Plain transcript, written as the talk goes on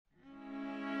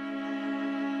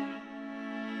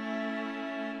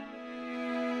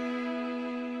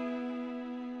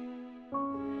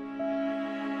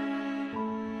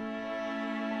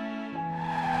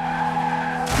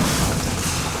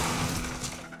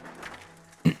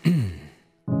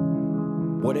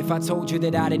if I told you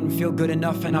that I didn't feel good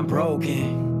enough and I'm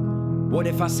broken? What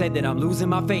if I said that I'm losing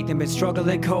my faith and been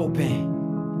struggling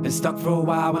coping? Been stuck for a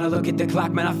while. When I look at the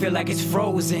clock, man, I feel like it's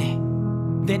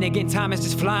frozen. Then again, time is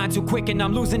just flying too quick and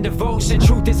I'm losing devotion.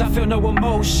 Truth is I feel no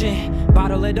emotion.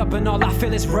 Bottle it up and all I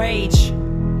feel is rage.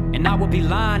 And I would be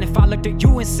lying if I looked at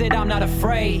you and said I'm not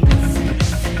afraid.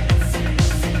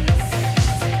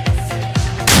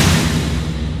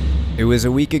 It was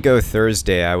a week ago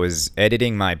Thursday. I was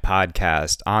editing my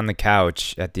podcast on the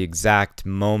couch at the exact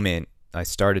moment I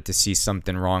started to see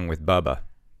something wrong with Bubba.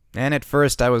 And at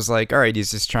first I was like, all right,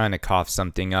 he's just trying to cough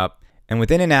something up. And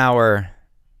within an hour,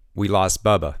 we lost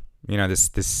Bubba. You know,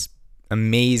 this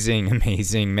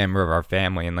amazing member of our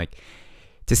family. And like,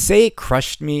 to say it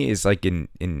crushed me is like an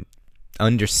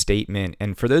understatement.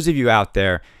 And for those of you out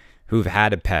there who've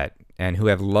had a pet and who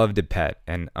have loved a pet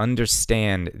and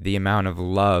understand the amount of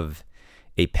love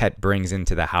a pet brings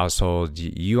into the household,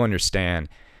 you understand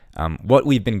what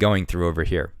we've been going through over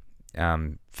here.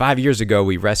 5 years ago,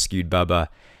 we rescued Bubba.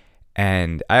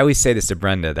 And I always say this to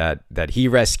Brenda, that he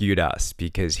rescued us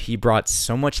because he brought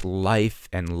so much life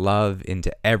and love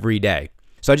into every day.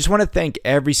 So I just want to thank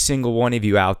every single one of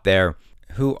you out there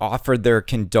who offered their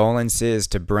condolences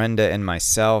to Brenda and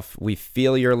myself. We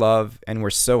feel your love, and we're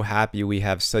so happy we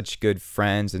have such good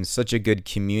friends and such a good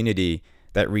community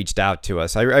that reached out to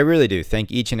us. I really do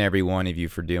thank each and every one of you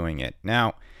for doing it.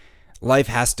 Now, life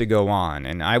has to go on,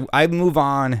 and I move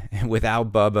on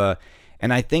without Bubba.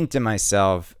 And I think to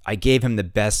myself, I gave him the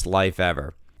best life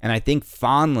ever. And I think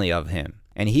fondly of him.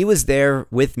 And he was there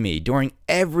with me during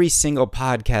every single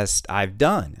podcast I've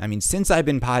done. I mean, since I've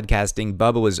been podcasting,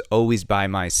 Bubba was always by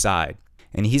my side.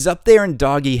 And he's up there in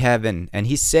doggy heaven. And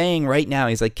he's saying right now,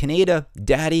 he's like, Kaneda,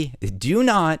 Daddy, do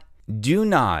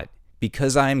not,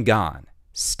 because I'm gone,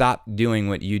 stop doing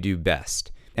what you do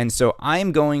best. And so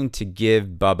I'm going to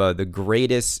give Bubba the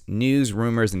greatest news,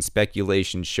 rumors, and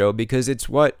speculation show because it's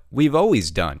what we've always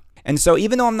done. And so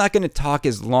even though I'm not going to talk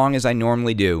as long as I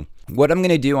normally do, what I'm going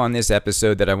to do on this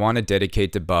episode that I want to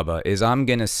dedicate to Bubba is I'm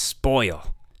going to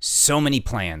spoil so many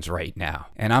plans right now.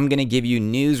 And I'm going to give you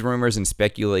news, rumors, and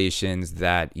speculations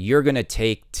that you're going to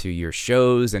take to your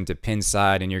shows and to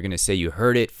Pinside, and you're going to say you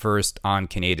heard it first on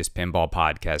Kaneda's Pinball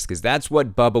Podcast, because that's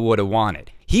what Bubba would have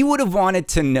wanted. He would have wanted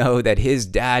to know that his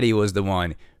daddy was the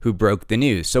one who broke the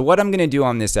news. So what I'm going to do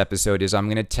on this episode is I'm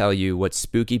going to tell you what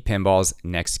Spooky Pinball's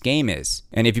next game is.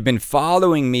 And if you've been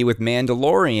following me with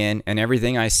Mandalorian and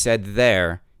everything I said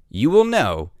there, you will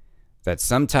know that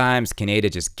sometimes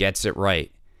Kaneda just gets it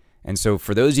right. And so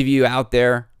for those of you out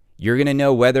there, you're going to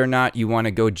know whether or not you want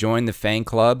to go join the fan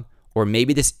club, or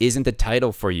maybe this isn't the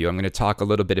title for you. I'm going to talk a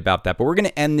little bit about that, but we're going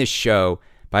to end this show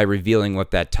by revealing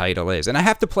what that title is. And I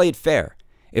have to play it fair.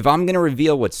 If I'm going to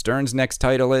reveal what Stern's next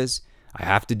title is, I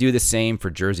have to do the same for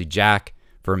Jersey Jack,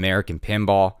 for American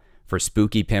Pinball, for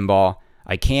Spooky Pinball.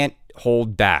 I can't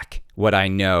hold back what I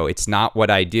know. It's not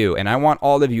what I do. And I want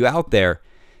all of you out there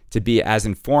to be as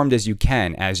informed as you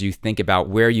can as you think about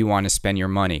where you want to spend your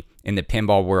money in the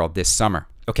pinball world this summer.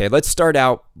 Okay, let's start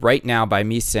out right now by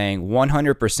me saying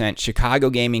 100% Chicago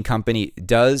Gaming Company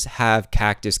does have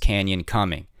Cactus Canyon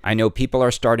coming. I know people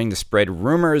are starting to spread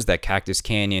rumors that Cactus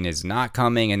Canyon is not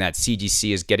coming and that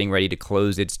CGC is getting ready to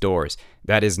close its doors.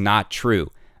 That is not true.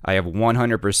 I have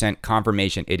 100%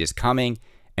 confirmation it is coming,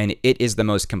 and it is the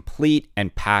most complete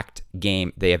and packed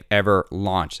game they have ever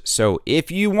launched. So if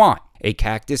you want a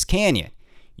Cactus Canyon,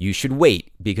 you should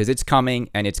wait because it's coming,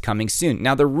 and it's coming soon.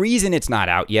 Now, the reason it's not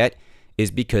out yet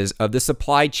is because of the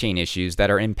supply chain issues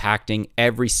that are impacting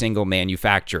every single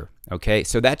manufacturer. Okay,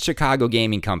 so that's Chicago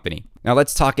Gaming Company. Now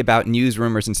let's talk about news,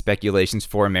 rumors, and speculations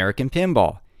for American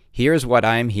Pinball. Here's what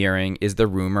I'm hearing is the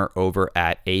rumor over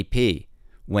at AP.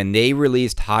 When they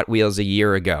released Hot Wheels a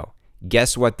year ago,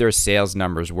 guess what their sales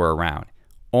numbers were around?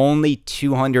 Only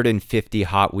 250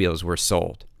 Hot Wheels were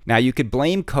sold. Now you could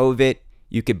blame COVID.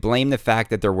 You could blame the fact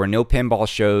that there were no pinball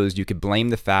shows. You could blame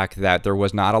the fact that there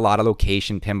was not a lot of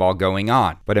location pinball going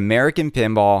on. But American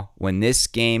Pinball, when this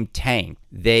game tanked,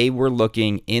 they were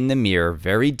looking in the mirror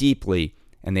very deeply,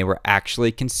 and they were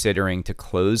actually considering to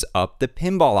close up the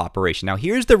pinball operation. Now,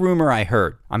 here's the rumor I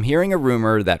heard. I'm hearing a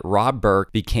rumor that Rob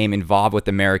Burke became involved with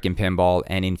American Pinball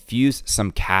and infused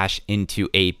some cash into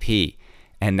AP.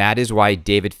 And that is why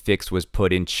David Fix was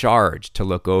put in charge to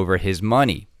look over his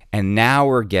money. And now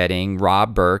we're getting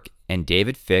Rob Burke and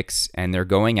David Fix, and they're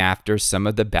going after some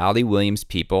of the Bally Williams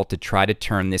people to try to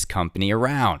turn this company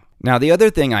around. Now, the other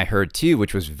thing I heard too,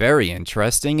 which was very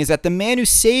interesting, is that the man who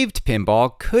saved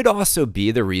pinball could also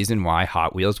be the reason why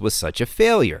Hot Wheels was such a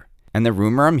failure. And the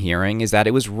rumor I'm hearing is that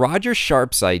it was Roger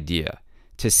Sharp's idea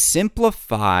to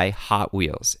simplify Hot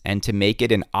Wheels and to make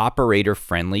it an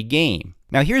operator-friendly game.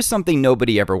 Now, here's something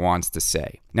nobody ever wants to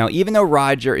say. Now, even though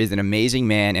Roger is an amazing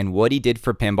man and what he did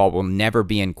for pinball will never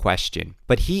be in question,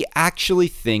 but he actually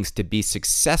thinks to be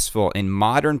successful in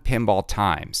modern pinball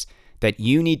times that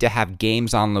you need to have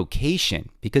games on location,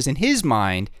 because in his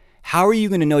mind, how are you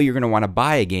going to know you're going to want to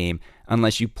buy a game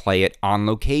unless you play it on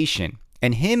location?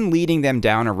 And him leading them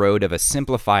down a road of a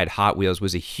simplified Hot Wheels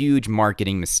was a huge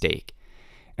marketing mistake.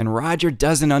 And Roger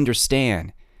doesn't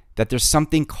understand that there's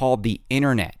something called the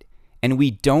internet, and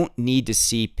we don't need to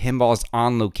see pinballs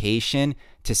on location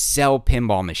to sell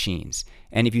pinball machines.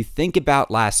 And if you think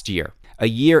about last year, a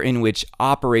year in which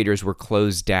operators were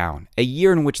closed down, a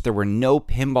year in which there were no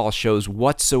pinball shows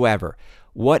whatsoever,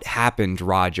 what happened,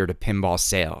 Roger, to pinball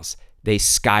sales? They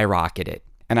skyrocketed.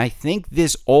 And I think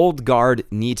this old guard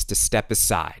needs to step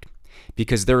aside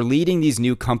because they're leading these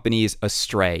new companies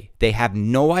astray. They have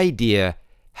no idea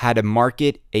how to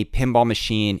market a pinball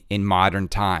machine in modern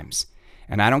times.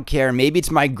 And I don't care, maybe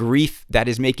it's my grief that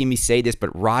is making me say this,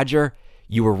 but Roger,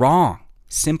 you were wrong.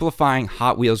 Simplifying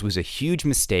Hot Wheels was a huge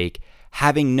mistake.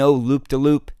 Having no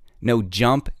loop-de-loop, no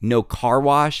jump, no car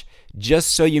wash,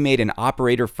 just so you made an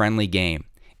operator-friendly game.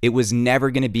 It was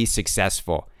never going to be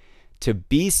successful. To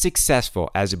be successful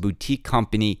as a boutique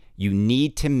company, you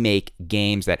need to make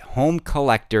games that home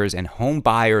collectors and home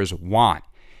buyers want.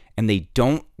 And they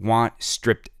don't want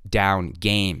stripped down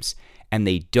games. And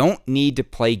they don't need to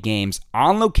play games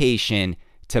on location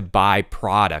to buy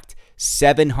product.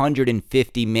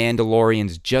 750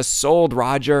 Mandalorians just sold,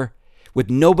 Roger, with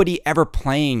nobody ever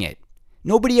playing it.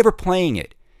 Nobody ever playing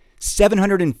it.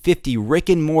 750 Rick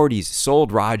and Mortys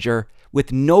sold, Roger,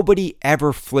 with nobody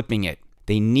ever flipping it.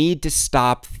 They need to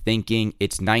stop thinking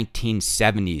it's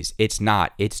 1970s. It's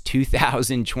not. It's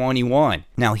 2021.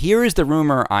 Now, here is the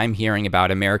rumor I'm hearing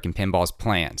about American Pinball's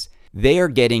plans. They are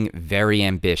getting very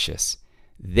ambitious.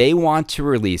 They want to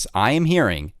release, I am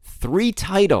hearing, 3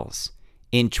 titles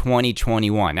in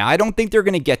 2021. Now, I don't think they're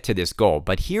going to get to this goal,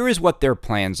 but here is what their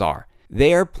plans are.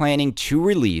 They are planning to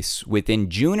release within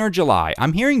June or July.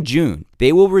 I'm hearing June.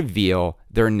 They will reveal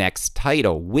their next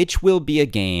title, which will be a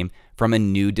game from a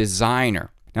new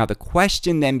designer. Now, the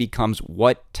question then becomes,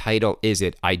 what title is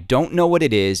it? I don't know what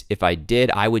it is. If I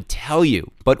did, I would tell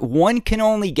you. But one can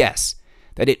only guess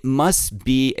that it must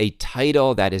be a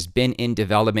title that has been in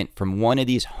development from one of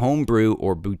these homebrew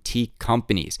or boutique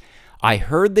companies. I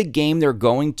heard the game they're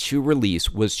going to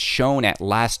release was shown at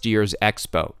last year's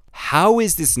expo. How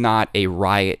is this not a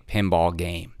Riot pinball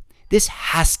game? This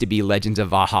has to be Legends of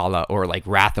Valhalla or like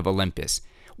Wrath of Olympus.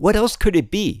 What else could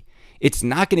it be? It's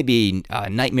not going to be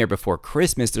Nightmare Before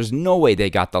Christmas. There's no way they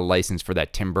got the license for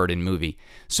that Tim Burton movie.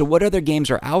 So what other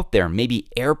games are out there? Maybe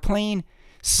Airplane?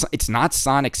 It's not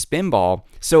Sonic Spinball.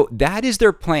 So that is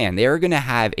their plan. They are going to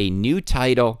have a new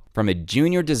title from a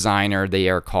junior designer, they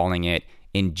are calling it,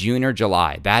 in June or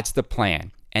July. That's the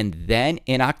plan. And then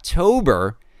in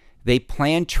October, they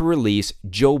plan to release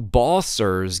Joe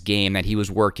Balser's game that he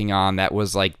was working on that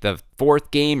was like the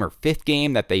 4th game or 5th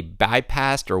game that they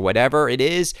bypassed or whatever it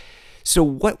is. So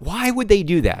why would they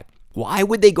do that? Why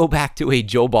would they go back to a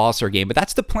Joe Balser game? But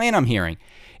that's the plan I'm hearing.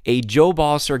 A Joe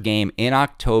Balser game in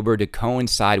October to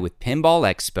coincide with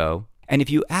Pinball Expo. And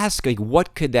if you ask, like,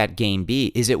 what could that game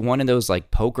be? Is it one of those like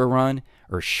Poker Run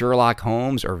or Sherlock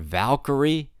Holmes or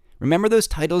Valkyrie? Remember those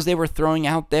titles they were throwing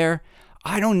out there?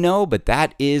 I don't know, but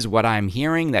that is what I'm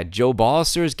hearing, that Joe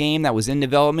Balser's game that was in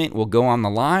development will go on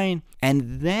the line.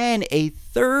 And then a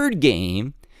 3rd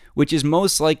game, which is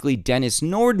most likely Dennis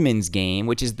Nordman's game,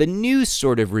 which is the new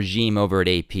sort of regime over at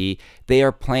AP, they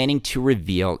are planning to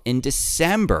reveal in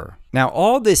December. Now,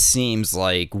 all this seems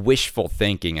like wishful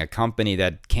thinking. A company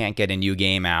that can't get a new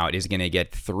game out is going to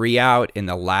get 3 out in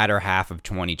the latter half of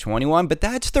 2021, but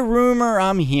that's the rumor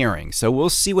I'm hearing. So we'll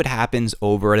see what happens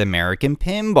over at American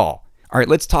Pinball. All right,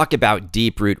 let's talk about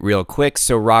Deeproot real quick.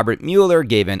 So Robert Mueller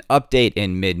gave an update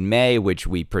in mid-May, which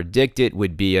we predicted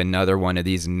would be another one of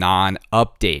these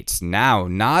non-updates. Now,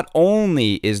 not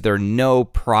only is there no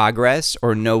progress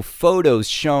or no photos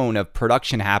shown of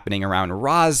production happening around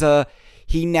Raza,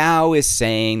 he now is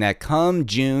saying that come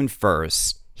June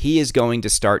 1st, he is going to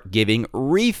start giving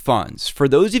refunds for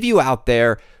those of you out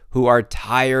there who are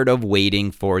tired of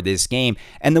waiting for this game.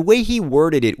 And the way he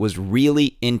worded it was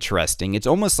really interesting. It's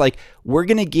almost like we're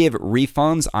going to give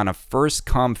refunds on a first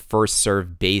come, first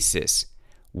served basis.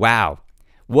 Wow.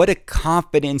 What a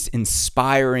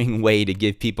confidence-inspiring way to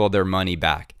give people their money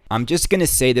back. I'm just going to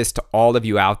say this to all of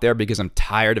you out there because I'm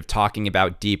tired of talking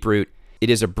about Deeproot. It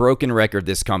is a broken record,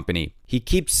 this company. He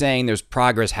keeps saying there's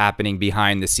progress happening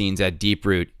behind the scenes at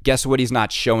Deeproot. Guess what he's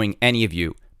not showing any of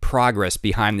you? progress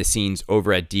behind the scenes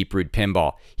over at Deep Root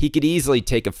Pinball. He could easily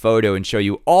take a photo and show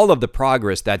you all of the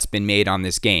progress that's been made on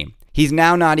this game. He's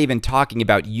now not even talking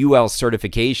about UL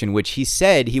certification, which he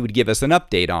said he would give us an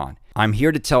update on. I'm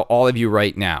here to tell all of you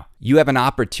right now, you have an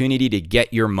opportunity to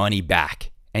get your money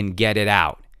back and get it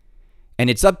out. And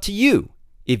it's up to you.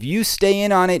 If you stay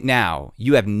in on it now,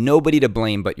 you have nobody to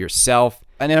blame but yourself.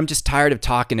 And I'm just tired of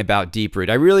talking about Deep Root.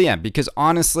 I really am, because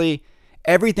honestly,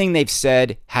 everything they've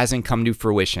said hasn't come to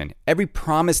fruition. Every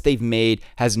promise they've made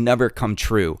has never come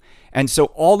true. And so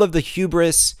all of the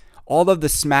hubris, all of the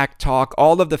smack talk,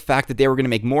 all of the fact that they were going to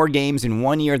make more games in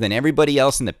 1 year than everybody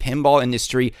else in the pinball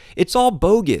industry, it's all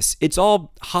bogus. It's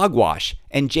all hogwash.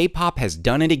 And J-Pop has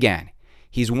done it again.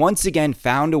 He's once again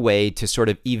found a way to sort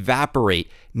of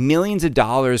evaporate millions of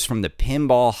dollars from the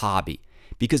pinball hobby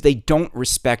because they don't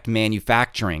respect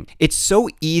manufacturing. It's so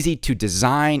easy to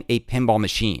design a pinball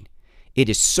machine. It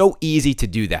is so easy to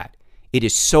do that. It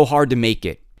is so hard to make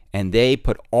it. And they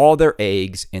put all their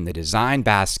eggs in the design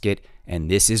basket, and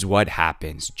this is what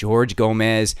happens. George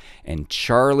Gomez and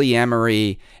Charlie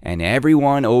Emery and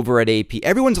everyone over at AP,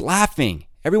 everyone's laughing.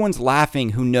 Everyone's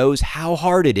laughing who knows how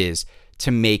hard it is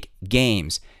to make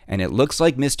games. And it looks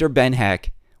like Mr. Ben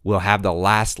Heck will have the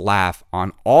last laugh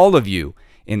on all of you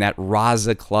in that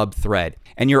Raza Club thread.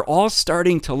 And you're all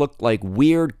starting to look like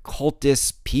weird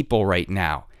cultist people right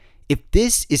now. If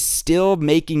this is still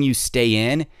making you stay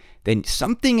in, then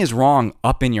something is wrong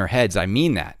up in your heads. I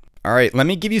mean that. All right, let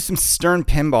me give you some Stern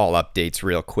Pinball updates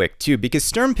real quick too, because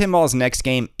Stern Pinball's next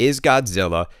game is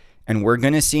Godzilla, and we're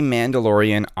going to see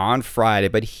Mandalorian on Friday.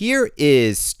 But here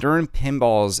is Stern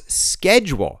Pinball's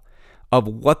schedule of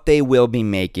what they will be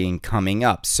making coming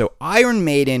up. So Iron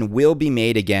Maiden will be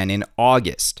made again in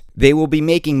August. They will be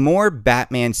making more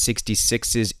Batman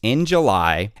 66s in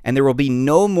July, and there will be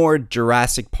no more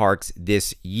Jurassic Parks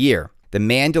this year. The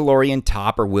Mandalorian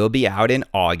Topper will be out in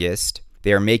August.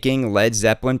 They are making Led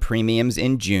Zeppelin Premiums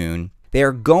in June. They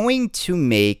are going to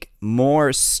make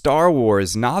more Star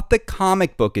Wars, not the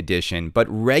comic book edition, but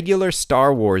regular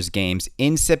Star Wars games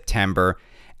in September.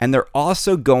 And they're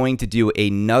also going to do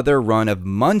another run of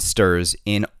Munsters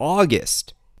in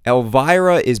August.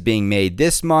 Elvira is being made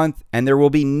this month, and there will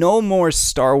be no more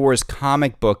Star Wars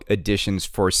comic book editions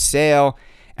for sale.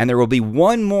 And there will be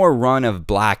one more run of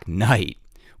Black Knight,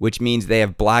 which means they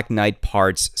have Black Knight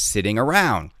parts sitting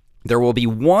around. There will be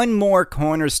one more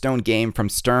Cornerstone game from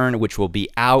Stern, which will be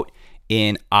out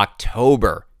in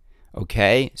October.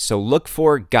 Okay, so look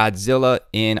for Godzilla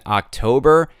in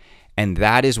October, and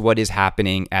that is what is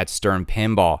happening at Stern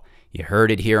Pinball. You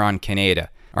heard it here on Canada.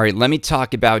 All right, let me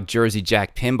talk about Jersey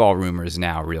Jack Pinball rumors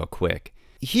now real quick.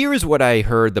 Here is what I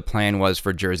heard the plan was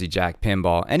for Jersey Jack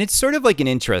Pinball, and it's sort of like an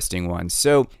interesting one.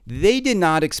 So they did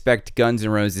not expect Guns N'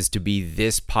 Roses to be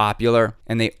this popular,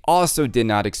 and they also did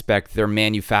not expect their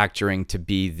manufacturing to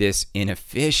be this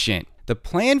inefficient. The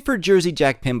plan for Jersey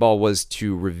Jack Pinball was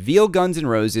to reveal Guns N'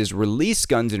 Roses, release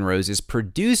Guns N' Roses,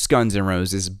 produce Guns N'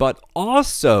 Roses, but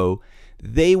also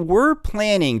they were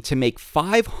planning to make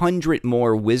 500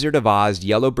 more Wizard of Oz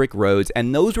Yellow Brick Roads,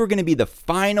 and those were going to be the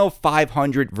final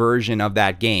 500 version of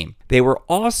that game. They were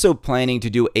also planning to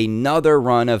do another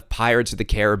run of Pirates of the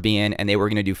Caribbean, and they were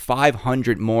going to do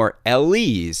 500 more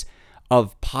LEs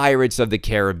of Pirates of the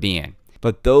Caribbean.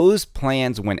 But those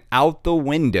plans went out the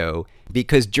window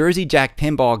because Jersey Jack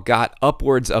Pinball got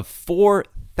upwards of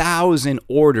 4,000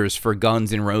 orders for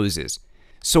Guns N' Roses.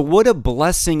 So what a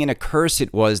blessing and a curse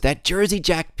it was that Jersey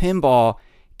Jack Pinball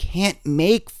can't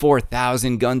make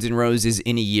 4,000 Guns N' Roses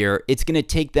in a year. It's going to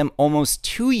take them almost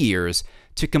 2 years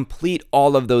to complete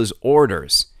all of those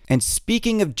orders. And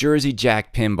speaking of Jersey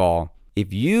Jack Pinball,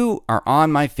 if you are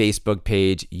on my Facebook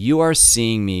page, you are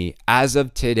seeing me, as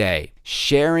of today,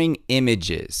 sharing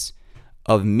images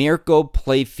of Mirko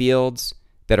playfields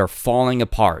that are falling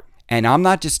apart. And I'm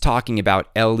not just talking about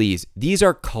LEs. These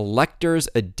are collector's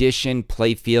edition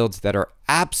playfields that are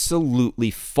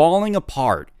absolutely falling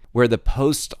apart where the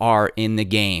posts are in the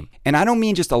game. And I don't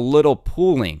mean just a little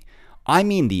pooling. I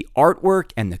mean the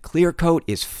artwork and the clear coat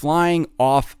is flying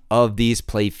off of these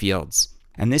playfields.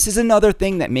 And this is another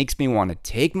thing that makes me want to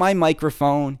take my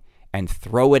microphone and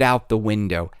throw it out the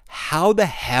window. How the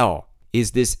hell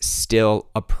is this still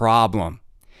a problem?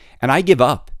 And I give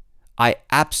up. I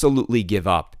absolutely give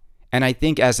up. And I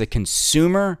think as a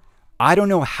consumer, I don't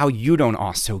know how you don't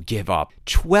also give up.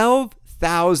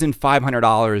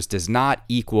 $12,500 does not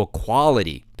equal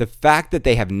quality. The fact that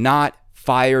they have not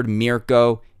fired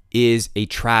Mirko is a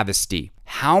travesty.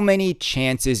 How many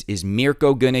chances is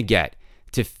Mirko going to get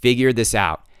to figure this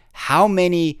out? How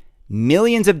many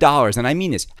millions of dollars, and I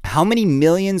mean this, how many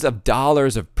millions of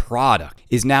dollars of product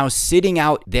is now sitting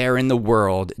out there in the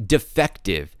world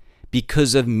defective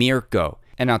because of Mirko.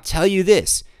 And I'll tell you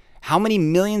this, how many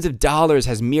millions of dollars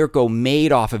has Mirko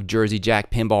made off of Jersey Jack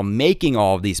Pinball making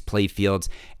all of these playfields?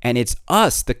 And it's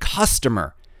us, the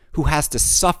customer, who has to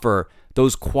suffer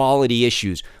those quality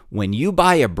issues. When you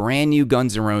buy a brand new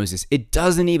Guns N' Roses, it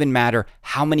doesn't even matter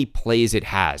how many plays it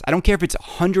has. I don't care if it's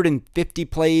 150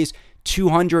 plays,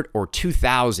 200 or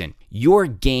 2,000. Your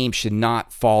game should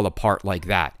not fall apart like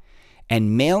that.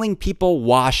 And mailing people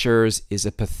washers is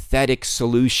a pathetic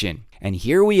solution. And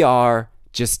here we are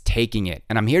just taking it.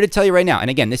 And I'm here to tell you right now, and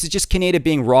again, this is just Kaneda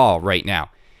being raw right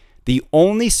now. The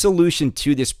only solution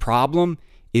to this problem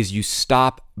is you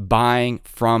stop buying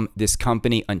from this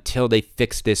company until they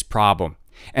fix this problem.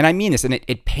 And I mean this, and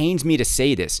it pains me to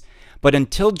say this, but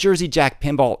until Jersey Jack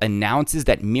Pinball announces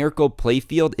that Mirko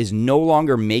Playfield is no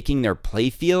longer making their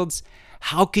playfields,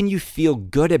 how can you feel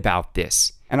good about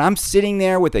this? And I'm sitting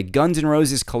there with a Guns N'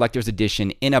 Roses Collector's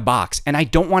Edition in a box, and I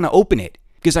don't want to open it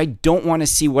because I don't want to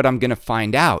see what I'm going to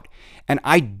find out. And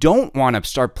I don't want to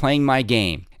start playing my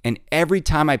game. And every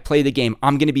time I play the game,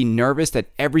 I'm going to be nervous that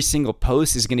every single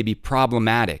post is going to be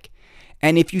problematic.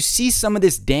 And if you see some of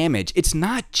this damage, it's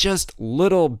not just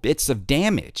little bits of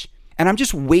damage. And I'm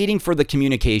just waiting for the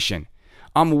communication.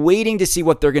 I'm waiting to see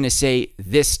what they're going to say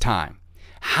this time.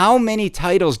 How many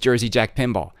titles, Jersey Jack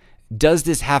Pinball, does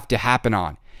this have to happen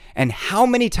on? And how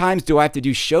many times do I have to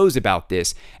do shows about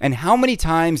this? And how many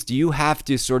times do you have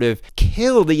to sort of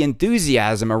kill the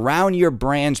enthusiasm around your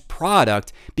brand's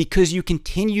product because you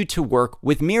continue to work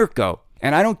with Mirko?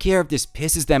 And I don't care if this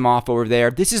pisses them off over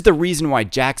there. This is the reason why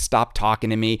Jack stopped talking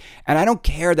to me. And I don't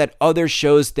care that other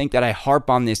shows think that I harp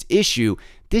on this issue.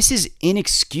 This is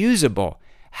inexcusable.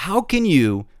 How can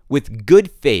you, with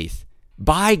good faith,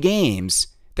 buy games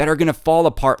that are going to fall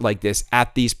apart like this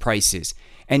at these prices?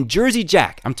 And Jersey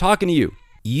Jack, I'm talking to you.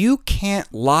 You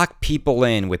can't lock people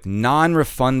in with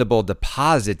non-refundable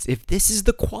deposits if this is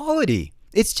the quality.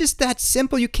 It's just that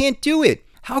simple. You can't do it.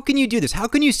 How can you do this? How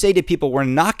can you say to people, we're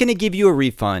not going to give you a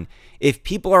refund if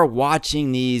people are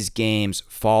watching these games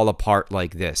fall apart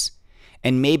like this?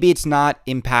 And maybe it's not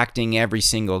impacting every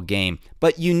single game,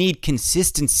 but you need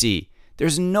consistency.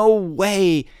 There's no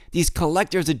way these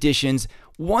collector's editions,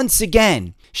 once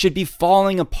again, should be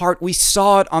falling apart. We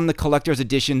saw it on the collector's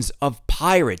editions of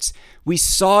Pirates. We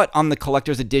saw it on the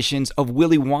collector's editions of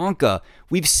Willy Wonka.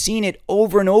 We've seen it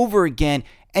over and over again,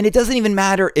 and it doesn't even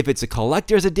matter if it's a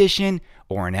collector's edition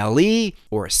or an LE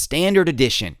or a standard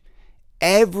edition.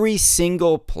 Every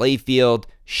single playfield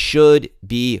should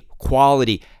be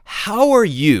quality. How are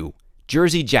you,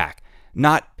 Jersey Jack,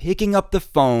 not picking up the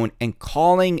phone and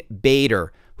calling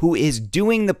Bader, who is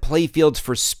doing the playfields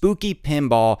for Spooky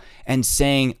Pinball, and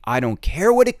saying, I don't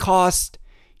care what it costs,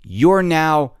 you're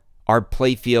now our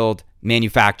playfield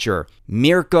manufacturer.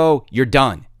 Mirko, you're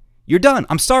done. You're done.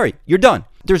 I'm sorry, you're done.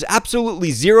 There's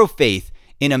absolutely zero faith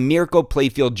in a Mirko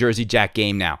Playfield Jersey Jack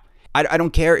game now. I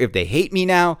don't care if they hate me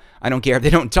now. I don't care if they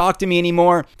don't talk to me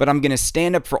anymore, but I'm going to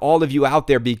stand up for all of you out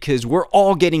there because we're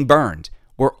all getting burned.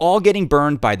 We're all getting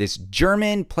burned by this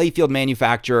German playfield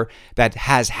manufacturer that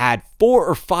has had 4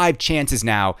 or 5 chances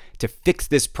now to fix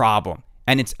this problem.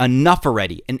 And it's enough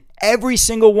already. And every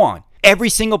single one, every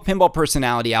single pinball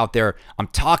personality out there, I'm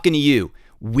talking to you.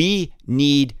 We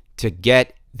need to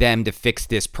get them to fix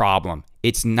this problem.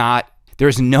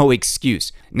 There's no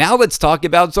excuse. Now let's talk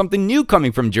about something new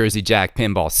coming from Jersey Jack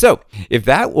Pinball. So, if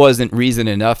that wasn't reason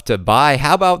enough to buy,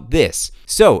 how about this?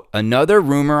 So, another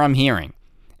rumor I'm hearing.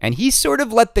 And he sort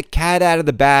of let the cat out of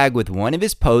the bag with one of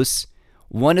his posts.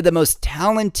 One of the most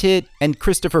talented, and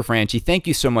Christopher Franchi, thank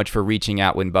you so much for reaching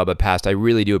out when Bubba passed. I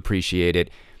really do appreciate it.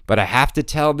 But I have to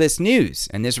tell this news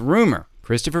and this rumor.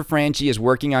 Christopher Franchi is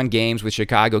working on games with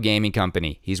Chicago Gaming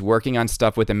Company. He's working on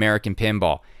stuff with American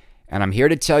Pinball. And I'm here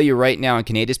to tell you right now on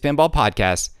Kaneda's Pinball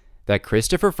Podcast that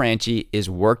Christopher Franchi is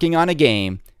working on a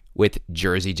game with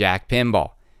Jersey Jack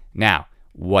Pinball. Now,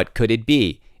 what could it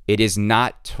be? It is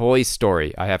not Toy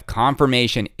Story. I have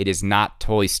confirmation it is not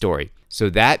Toy Story. So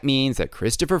that means that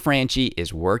Christopher Franchi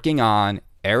is working on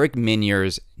Eric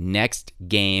Minier's next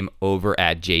game over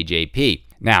at JJP.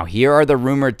 Now, here are the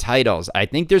rumored titles. I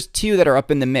think there's 2 that are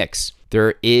up in the mix.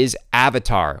 There is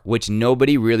Avatar, which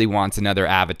nobody really wants another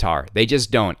Avatar. They just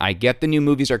don't. I get the new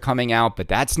movies are coming out, but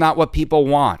that's not what people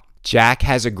want. Jack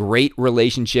has a great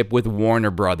relationship with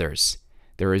Warner Brothers.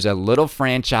 There is a little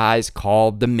franchise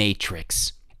called The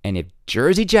Matrix. And if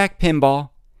Jersey Jack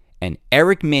Pinball and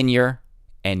Eric Minier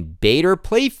and Bader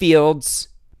Playfields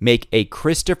make a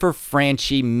Christopher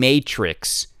Franchi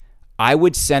Matrix, I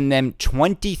would send them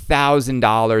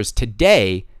 $20,000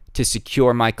 today to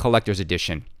secure my collector's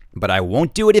edition. but I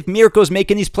won't do it if Mirko's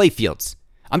making these playfields.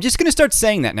 I'm just going to start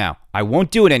saying that now. I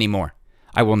won't do it anymore.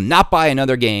 I will not buy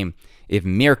another game if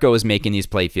Mirko is making these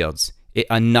playfields.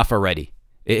 Enough already.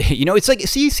 It's like,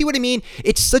 see what I mean?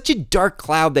 It's such a dark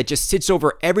cloud that just sits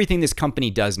over everything this company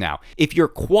does now. If your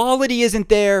quality isn't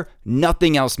there,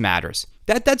 nothing else matters.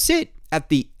 That's it. At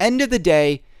the end of the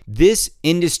day, this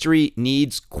industry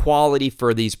needs quality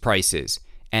for these prices.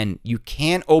 And you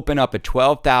can't open up a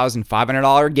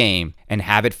 $12,500 game and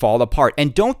have it fall apart.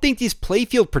 And don't think these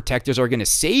playfield protectors are going to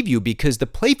save you, because the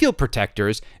playfield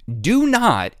protectors do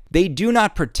not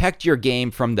protect your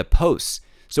game from the posts.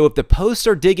 So if the posts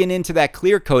are digging into that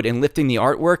clear coat and lifting the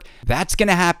artwork, that's going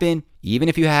to happen even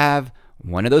if you have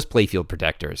one of those playfield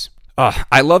protectors.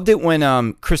 I loved it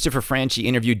when Christopher Franchi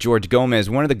interviewed George Gomez.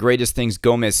 One of the greatest things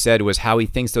Gomez said was how he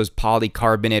thinks those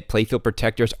polycarbonate playfield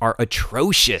protectors are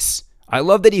atrocious. I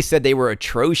love that he said they were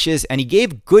atrocious, and he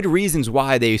gave good reasons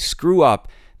why they screw up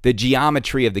the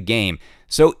geometry of the game.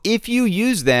 So if you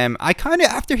use them,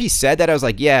 after he said that, I was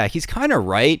like, yeah, he's kind of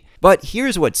right. But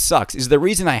here's what sucks, is the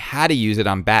reason I had to use it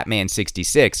on Batman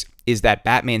 66 is that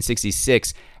Batman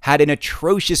 66 had an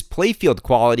atrocious playfield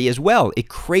quality as well. It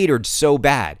cratered so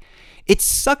bad. It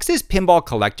sucks as pinball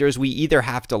collectors. We either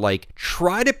have to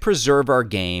try to preserve our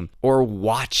game or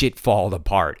watch it fall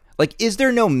apart. Is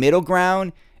there no middle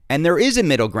ground? And there is a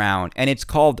middle ground, and it's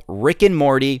called Rick and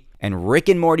Morty, and Rick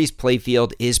and Morty's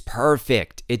playfield is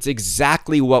perfect. It's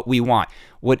exactly what we want.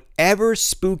 Whatever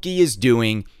Spooky is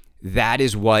doing, that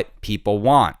is what people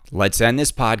want. Let's end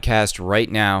this podcast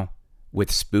right now with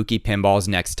Spooky Pinball's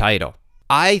next title.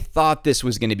 I thought this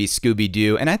was going to be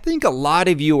Scooby-Doo, and I think a lot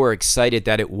of you were excited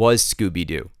that it was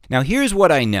Scooby-Doo. Now, here's what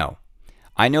I know.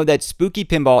 I know that Spooky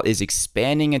Pinball is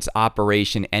expanding its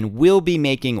operation and will be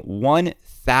making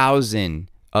 1,000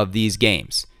 of these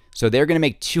games. So they're going to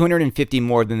make 250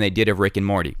 more than they did of Rick and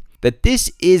Morty. That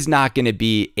this is not going to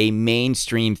be a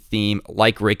mainstream theme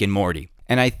like Rick and Morty.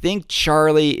 And I think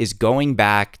Charlie is going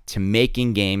back to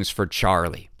making games for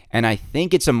Charlie. And I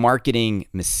think it's a marketing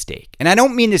mistake. And I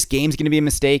don't mean this game's going to be a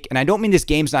mistake, and I don't mean this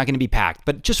game's not going to be packed,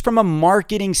 but just from a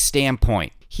marketing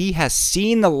standpoint, he has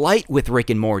seen the light with Rick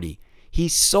and Morty. He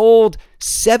sold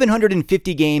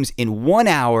 750 games in 1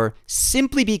 hour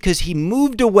simply because he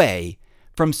moved away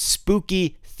from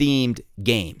spooky themed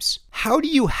games. How do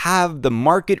you have the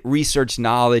market research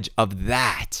knowledge of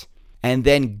that and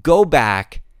then go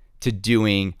back to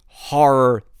doing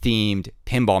horror themed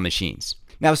pinball machines?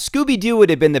 Now, Scooby-Doo would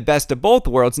have been the best of both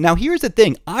worlds. Now, here's the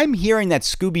thing. I'm hearing that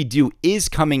Scooby-Doo is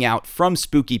coming out from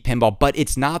Spooky Pinball, but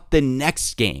it's not the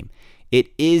next game. It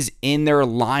is in their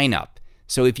lineup.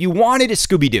 So if you wanted a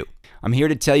Scooby-Doo, I'm here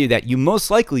to tell you that you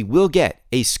most likely will get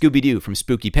a Scooby-Doo from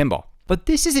Spooky Pinball. But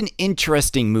this is an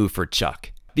interesting move for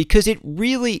Chuck, because it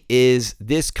really is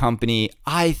this company,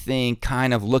 I think,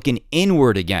 kind of looking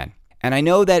inward again. And I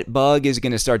know that Bug is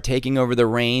going to start taking over the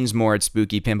reins more at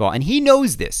Spooky Pinball, and he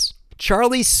knows this.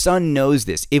 Charlie's son knows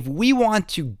this. If we want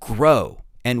to grow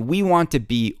and we want to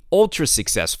be ultra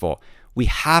successful, we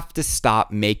have to stop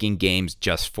making games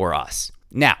just for us.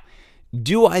 Now,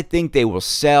 do I think they will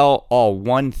sell all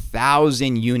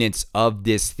 1,000 units of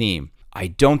this theme? I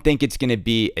don't think it's going to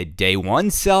be a day one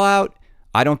sellout.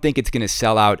 I don't think it's going to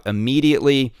sell out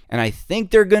immediately. And I think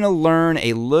they're going to learn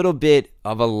a little bit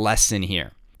of a lesson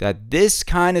here. That this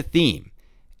kind of theme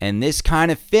and this kind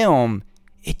of film,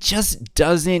 it just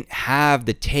doesn't have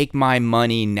the take my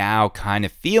money now kind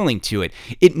of feeling to it.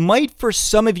 It might for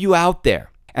some of you out there.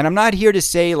 And I'm not here to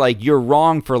say you're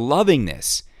wrong for loving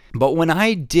this. But when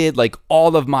I did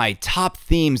all of my top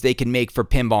themes they can make for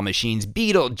pinball machines,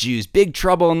 Beetlejuice, Big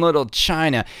Trouble in Little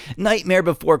China, Nightmare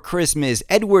Before Christmas,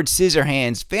 Edward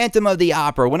Scissorhands, Phantom of the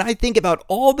Opera, when I think about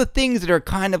all the things that are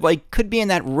kind of could be in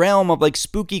that realm of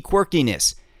spooky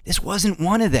quirkiness, this wasn't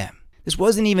one of them. This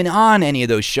wasn't even on any of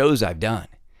those shows I've done.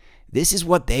 This is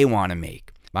what they want to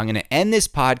make. I'm going to end this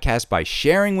podcast by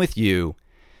sharing with you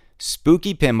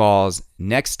Spooky Pinball's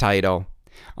next title.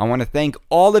 I want to thank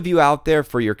all of you out there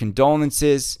for your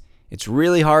condolences. It's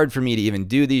really hard for me to even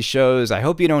do these shows. I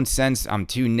hope you don't sense I'm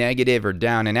too negative or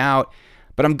down and out,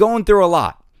 but I'm going through a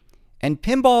lot. And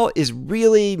pinball is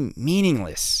really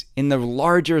meaningless in the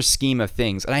larger scheme of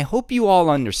things. And I hope you all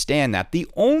understand that. The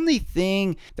only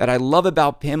thing that I love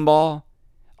about pinball,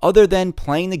 other than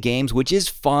playing the games, which is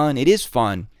fun, it is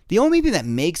fun, the only thing that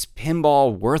makes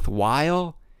pinball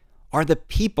worthwhile are the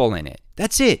people in it.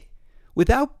 That's it.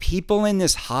 Without people in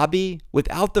this hobby,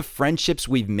 without the friendships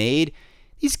we've made,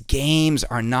 these games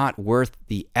are not worth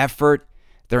the effort,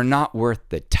 they're not worth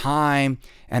the time,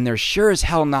 and they're sure as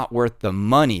hell not worth the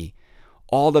money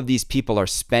all of these people are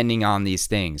spending on these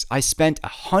things. I spent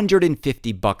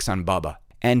 $150 on Bubba,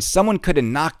 And someone could have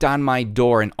knocked on my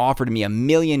door and offered me $1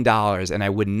 million, and I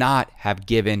would not have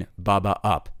given Bubba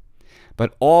up.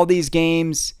 But all these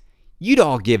games, you'd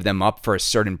all give them up for a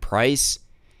certain price.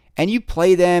 And you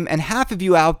play them, and half of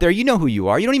you out there, you know who you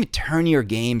are. You don't even turn your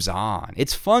games on.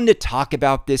 It's fun to talk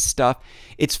about this stuff.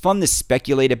 It's fun to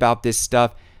speculate about this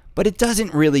stuff, but it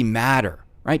doesn't really matter,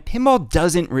 right? Pinball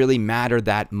doesn't really matter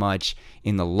that much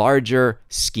in the larger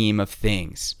scheme of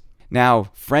things.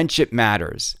 Now, friendship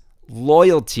matters.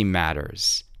 Loyalty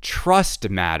matters. Trust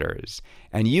matters.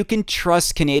 And you can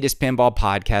trust Kaneda's Pinball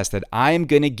Podcast that I am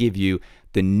going to give you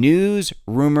the news,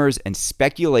 rumors, and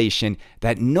speculation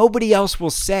that nobody else will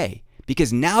say,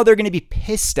 because now they're going to be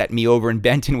pissed at me over in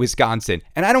Benton, Wisconsin,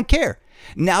 and I don't care.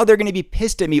 Now they're going to be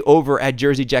pissed at me over at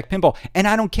Jersey Jack Pinball, and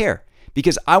I don't care,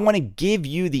 because I want to give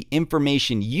you the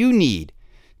information you need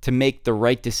to make the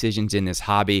right decisions in this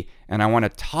hobby, and I want to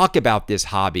talk about this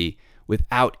hobby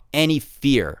without any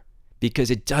fear, because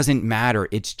it doesn't matter.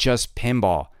 It's just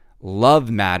pinball.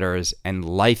 Love matters, and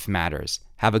life matters.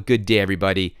 Have a good day,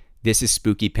 everybody. This is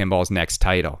Spooky Pinball's next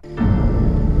title.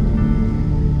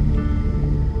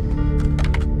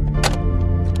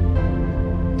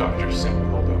 Dr.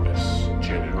 Samuel Loomis,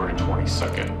 January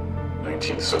 22nd,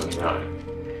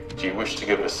 1979. Do you wish to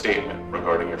give a statement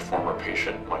regarding your former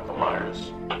patient, Michael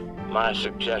Myers? My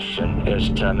suggestion is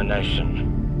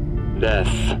termination. Death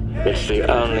is the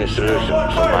only solution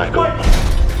for Michael.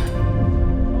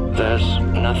 There's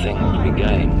nothing to be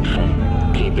gained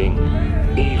from keeping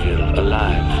evil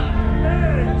alive.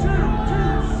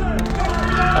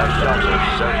 A shot of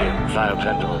sodium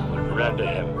thiopental would render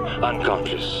him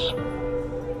unconscious.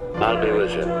 I'll be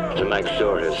with him to make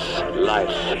sure his light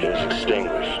is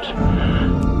extinguished.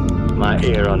 My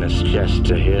ear on his chest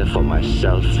to hear for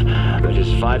myself that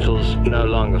his vitals no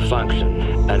longer function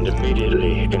and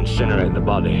immediately incinerate the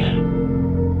body.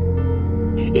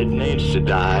 It needs to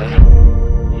die.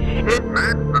 It needs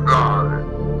to die.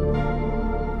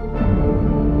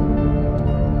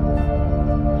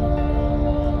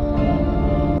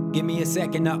 Give me a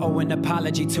second, I owe an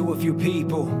apology to a few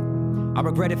people. I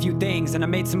regret a few things and I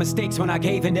made some mistakes when I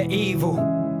gave in to evil.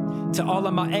 To all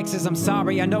of my exes, I'm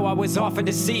sorry, I know I was often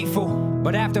deceitful.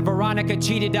 But after Veronica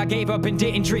cheated, I gave up and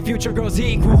didn't treat future girls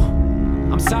equal.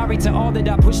 I'm sorry to all that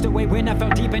I pushed away when I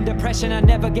felt deep in depression. I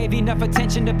never gave enough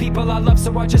attention to people I love,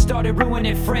 so I just started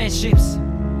ruining friendships.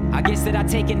 I guess that I've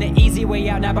taken the easy way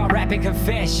out now by rapping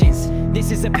confessions.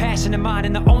 This is a passion of mine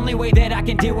and the only way that I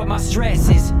can deal with my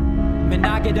stresses. Man,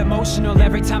 I get emotional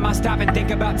every time I stop and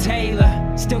think about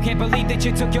Taylor. Still can't believe that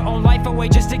you took your own life away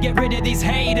just to get rid of these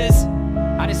haters.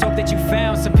 I just hope that you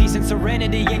found some peace and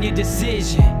serenity in your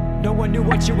decision. No one knew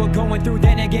what you were going through,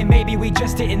 then again maybe we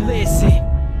just didn't listen.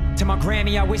 To my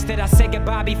Grammy, I wish that I said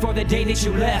goodbye before the day that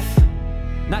you left.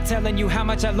 Not telling you how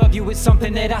much I love you is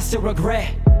something that I still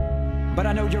regret. But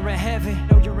I know you're in heaven,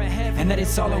 and that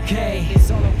it's all okay.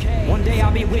 One day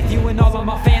I'll be with you and all of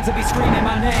my fans will be screaming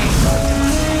my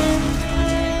name.